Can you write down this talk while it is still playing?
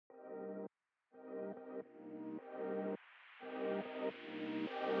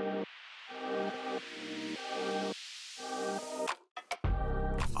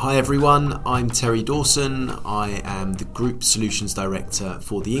Hi everyone, I'm Terry Dawson. I am the Group Solutions Director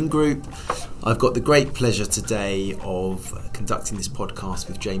for the In-Group. I've got the great pleasure today of conducting this podcast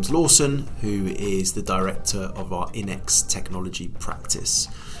with James Lawson, who is the Director of our INEX technology practice.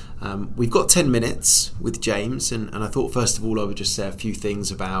 We've got 10 minutes with James, and I thought first of all I would just say a few things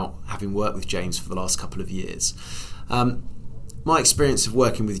about having worked with James for the last couple of years. My experience of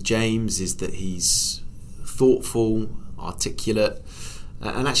working with James is that he's thoughtful, articulate,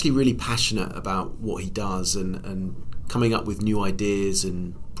 and actually really passionate about what he does and coming up with new ideas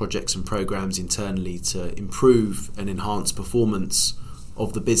and projects and programs internally to improve and enhance performance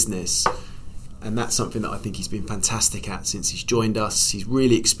of the business. And that's something that I think he's been fantastic at since he's joined us. He's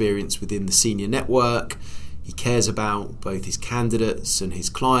really experienced within the senior network. He cares about both his candidates and his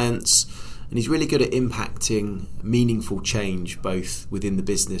clients. And he's really good at impacting meaningful change both within the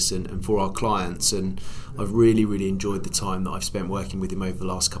business and for our clients. And I've really enjoyed the time that I've spent working with him over the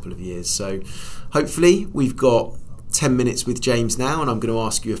last couple of years. So hopefully we've got 10 minutes with James now, and I'm going to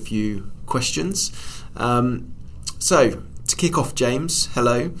ask you a few questions. So to kick off, James,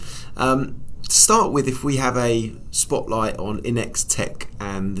 hello. To start with, if we have a spotlight on INEX Tech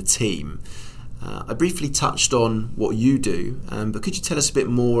and the team. I briefly touched on what you do, but could you tell us a bit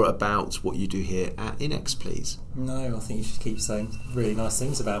more about what you do here at INEX, please? No, I think you should keep saying really nice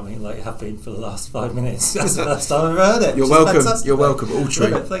things about me, like you have been for the last 5 minutes. That's the first time I've heard it. You're welcome. You're welcome. All true.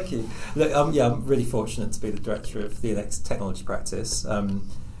 Brilliant, thank you. Look, I'm really fortunate to be the director of the INEX technology practice.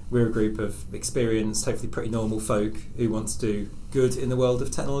 We're a group of experienced, hopefully pretty normal folk who want to do good in the world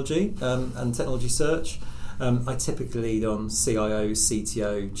of technology and technology search. I typically lead on CIO,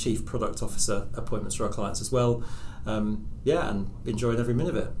 CTO, Chief Product Officer appointments for our clients as well. And enjoying every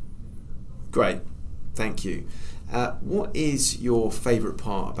minute of it. Great, thank you. What is your favourite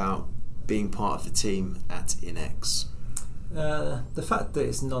part about being part of the team at INEX? The fact that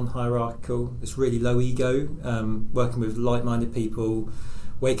it's non-hierarchical, it's really low ego, working with like-minded people,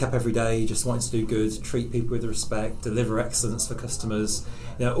 wake up every day just wanting to do good, treat people with respect, deliver excellence for customers,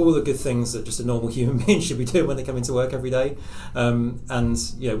 all the good things that just a normal human being should be doing when they come into work every day.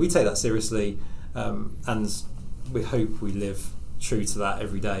 We take that seriously, and we hope we live true to that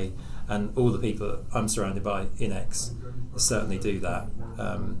every day. And all the people that I'm surrounded by INEX certainly do that.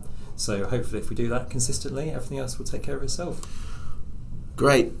 So hopefully if we do that consistently, everything else will take care of itself.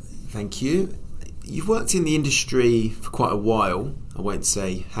 Great, thank you. You've worked in the industry for quite a while. I won't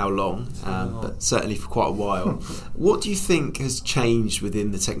say how long, but certainly for quite a while. What do you think has changed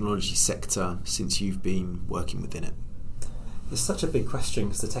within the technology sector since you've been working within it? It's such a big question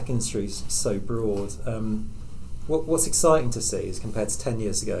because the tech industry is so broad. What's exciting to see is compared to 10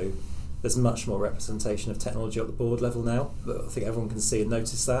 years ago, there's much more representation of technology at the board level now. I think everyone can see and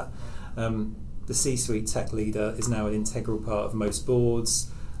notice that. The C-suite tech leader is now an integral part of most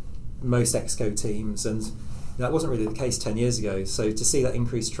boards, most exco teams, and that wasn't really the case 10 years ago. So to see that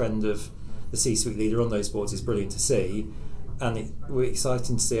increased trend of the C-suite leader on those boards is brilliant to see, and we're excited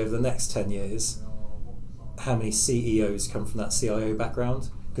to see over the next 10 years how many CEOs come from that CIO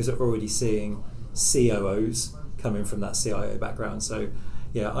background, because we're already seeing COOs coming from that CIO background. So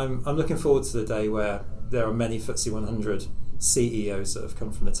I'm looking forward to the day where there are many FTSE 100 CEOs that have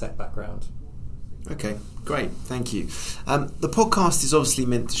come from the tech background. Okay, great, thank you. The podcast is obviously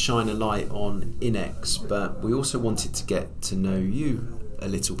meant to shine a light on INEX, but we also wanted to get to know you a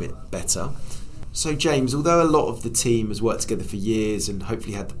little bit better. So James, although a lot of the team has worked together for years and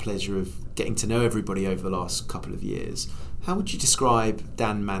hopefully had the pleasure of getting to know everybody over the last couple of years, how would you describe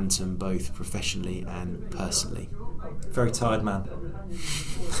Dan Manton both professionally and personally? Very tired man.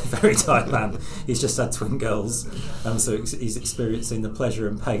 Very tired man. He's just had twin girls, so he's experiencing the pleasure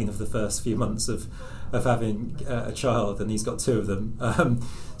and pain of the first few months of having a child, and he's got two of them.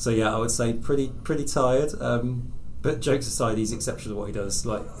 I would say pretty tired. But jokes aside, he's exceptional at what he does.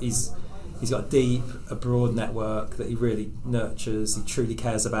 Like he's got a broad network that he really nurtures. He truly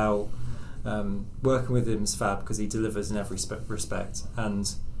cares about. Working with him is fab because he delivers in every respect,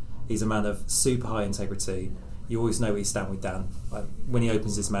 and he's a man of super high integrity. You always know where you stand with Dan. Like, when he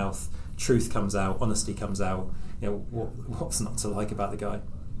opens his mouth, truth comes out, honesty comes out. What's not to like about the guy?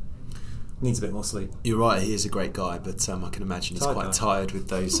 Needs a bit more sleep. You're right, he is a great guy, but I can imagine he's quite tired with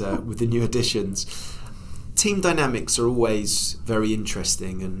those with the new additions. Team dynamics are always very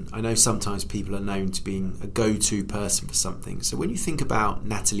interesting, and I know sometimes people are known to being a go-to person for something. So when you think about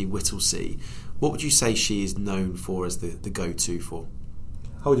Natalie Whittlesey, what would you say she is known for as the go-to for?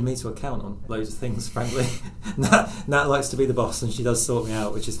 Holding me to account on loads of things, frankly. Nat likes to be the boss, and she does sort me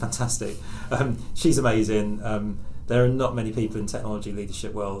out, which is fantastic. She's amazing. There are not many people in technology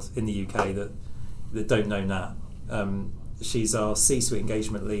leadership world in the UK that don't know Nat. She's our C-suite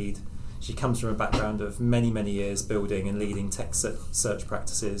engagement lead. She comes from a background of many, many years building and leading tech search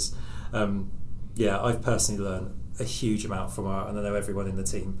practices. I've personally learned a huge amount from her, and I know everyone in the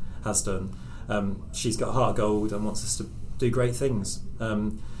team has done. She's got a heart of gold and wants us to do great things.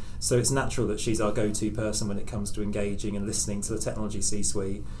 So it's natural that she's our go-to person when it comes to engaging and listening to the technology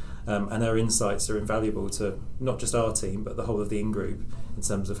C-suite. And her insights are invaluable to not just our team, but the whole of the in-group in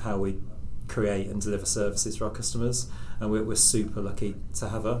terms of how we create and deliver services for our customers. And we're super lucky to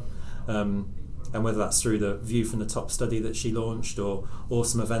have her. And whether that's through the View from the Top study that she launched, or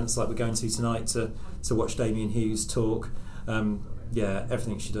awesome events like we're going to tonight to watch Damien Hughes talk,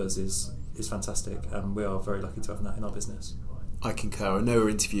 everything she does is fantastic, and we are very lucky to have that in our business. I concur. I know we're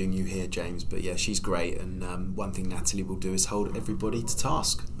interviewing you here, James, but yeah, she's great. And one thing Natalie will do is hold everybody to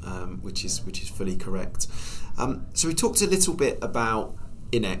task, which is fully correct. So we talked a little bit about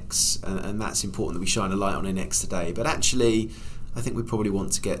Inex, and that's important that we shine a light on Inex today. But actually, I think we probably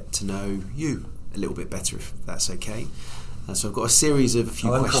want to get to know you a little bit better, if that's okay. So I've got a series of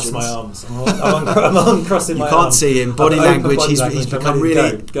questions. I'll uncross my arms. I'm uncrossing my arms. You can't see him. Body language. He's become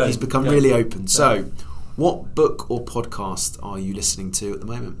really. Go. He's become really open. So, what book or podcast are you listening to at the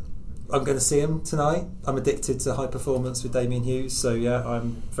moment? I'm going to see him tonight. I'm addicted to High Performance with Damien Hughes. So yeah,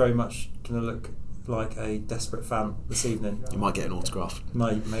 I'm very much going to look like a desperate fan this evening. You might get an autograph.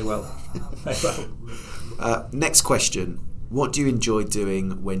 May well. May well. Next question. What do you enjoy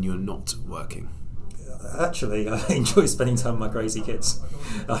doing when you're not working? Actually, I enjoy spending time with my crazy kids.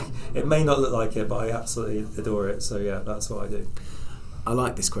 It may not look like it, but I absolutely adore it. So yeah, that's what I do. I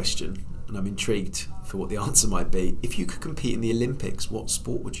like this question, and I'm intrigued for what the answer might be. If you could compete in the Olympics, what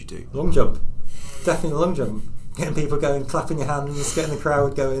sport would you do? Long jump. Definitely long jump. Getting people going, clapping your hands, getting the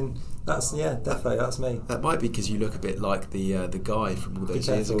crowd going. Definitely, that's me. That might be because you look a bit like the guy from all those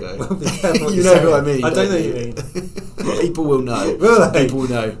years ago. Be careful You know who I mean. I don't know who you mean. People will know. Will they? People will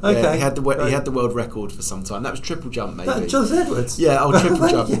know. Okay. Yeah, he had the world record for some time. That was triple jump, maybe. Jonathan Edwards? Yeah, triple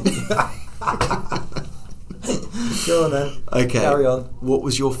jump. Go on then. Okay. Carry on. What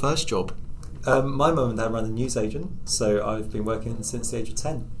was your first job? My mum and dad ran a newsagent, so I've been working since the age of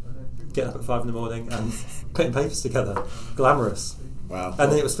 10. Getting up at 5 a.m. and putting papers together. Glamorous. Wow.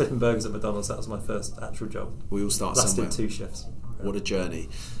 And then it was flipping burgers at McDonald's. That was my first actual job. We all start Lasted somewhere. 2 shifts. What a journey.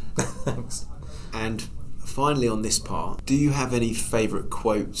 Thanks. And finally on this part, do you have any favourite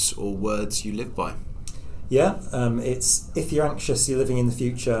quotes or words you live by? Yeah, it's if you're anxious, you're living in the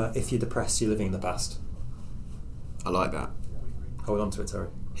future. If you're depressed, you're living in the past. I like that. Hold on to it, Terry.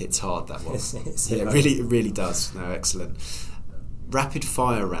 Hits hard, that one. It really does. No, excellent. Rapid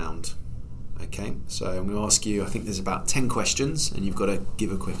fire round. Okay, so I'm going to ask you, I think there's about 10 questions, and you've got to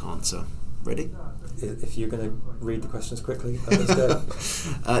give a quick answer. Ready? If you're going to read the questions quickly, let's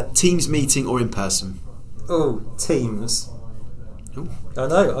go. Teams meeting or in person? Oh, Teams. Ooh. I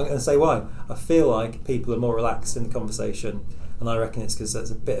know, I'm going to say why. I feel like people are more relaxed in the conversation, and I reckon it's because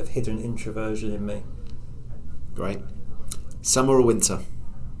there's a bit of hidden introversion in me. Great. Summer or winter?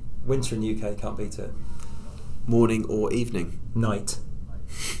 Winter in UK, can't beat it. Morning or evening? Night.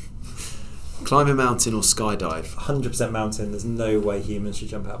 Climb a mountain or skydive? 100% mountain. There's no way humans should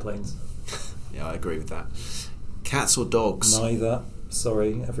jump out of planes. Yeah, I agree with that. Cats or dogs? Neither.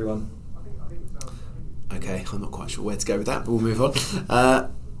 Sorry, everyone. Okay, I'm not quite sure where to go with that, but we'll move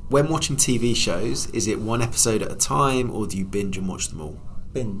on. When watching TV shows, is it one episode at a time, or do you binge and watch them all?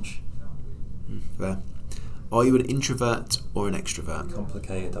 Binge. Fair. Are you an introvert or an extrovert?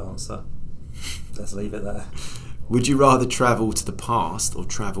 Complicated answer. Let's leave it there. Would you rather travel to the past or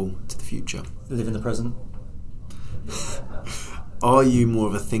travel to the future? Live in the present. Are you more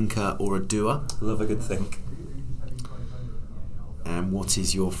of a thinker or a doer? Love a good think. And what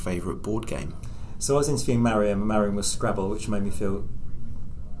is your favourite board game? So I was interviewing Mariam, and Mariam was Scrabble, which made me feel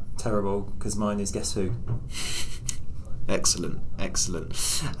terrible because mine is Guess Who. Excellent.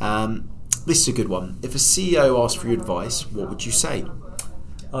 This is a good one. If a CEO asked for your advice, what would you say?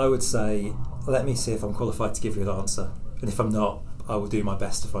 I would say, let me see if I'm qualified to give you an answer. And if I'm not, I will do my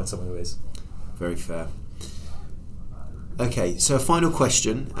best to find someone who is. Very fair. Okay, so a final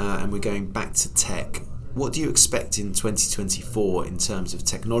question, and we're going back to tech. What do you expect in 2024 in terms of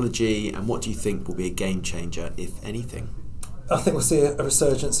technology, and what do you think will be a game changer, if anything? I think we'll see a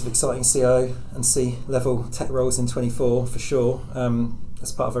resurgence of exciting CIO and C-level tech roles in 24 for sure.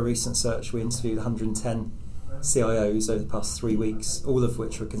 As part of a recent search, we interviewed 110 CIOs over the past 3 weeks, all of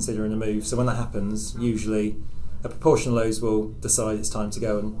which were considering a move. So when that happens, usually a proportion of those will decide it's time to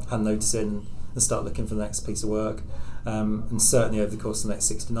go and hand notice in and start looking for the next piece of work. And certainly over the course of the next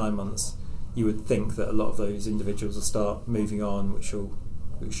 6 to 9 months, you would think that a lot of those individuals will start moving on, which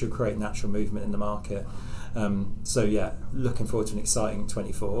should create natural movement in the market. So yeah, looking forward to an exciting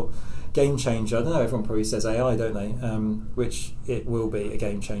 24. Game changer, I don't know, everyone probably says AI, don't they? Which it will be a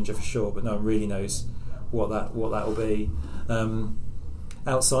game changer for sure, but no one really knows what that will be.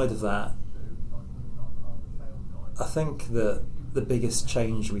 Outside of that, I think that the biggest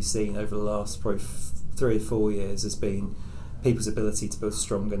change we've seen over the last probably 3 or 4 years has been people's ability to build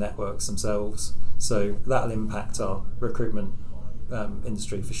stronger networks themselves. So that'll impact our recruitment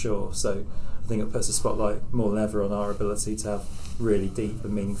industry for sure. So I think it puts a spotlight more than ever on our ability to have really deep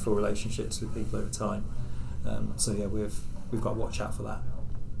and meaningful relationships with people over time. So yeah, we've got to watch out for that.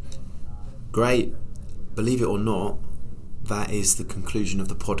 Great. Believe it or not, that is the conclusion of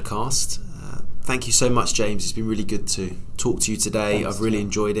the podcast. Thank you so much, James. It's been really good to talk to you today. Thanks, I've really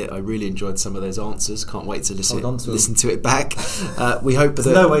enjoyed it. I really enjoyed some of those answers. Can't wait to listen to it back. We hope There's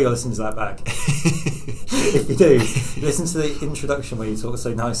no way you'll listen to that back. If you do, listen to the introduction where you talk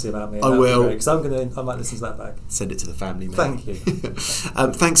so nicely about me. I will. Because I might listen to that back. Send it to the family, mate. Thank you.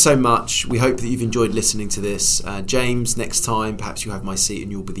 Thanks so much. We hope that you've enjoyed listening to this. James, next time, perhaps you have my seat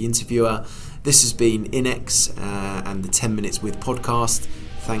and you'll be the interviewer. This has been Inex and the 10 Minutes With podcast.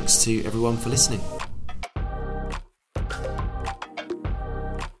 Thanks to everyone for listening.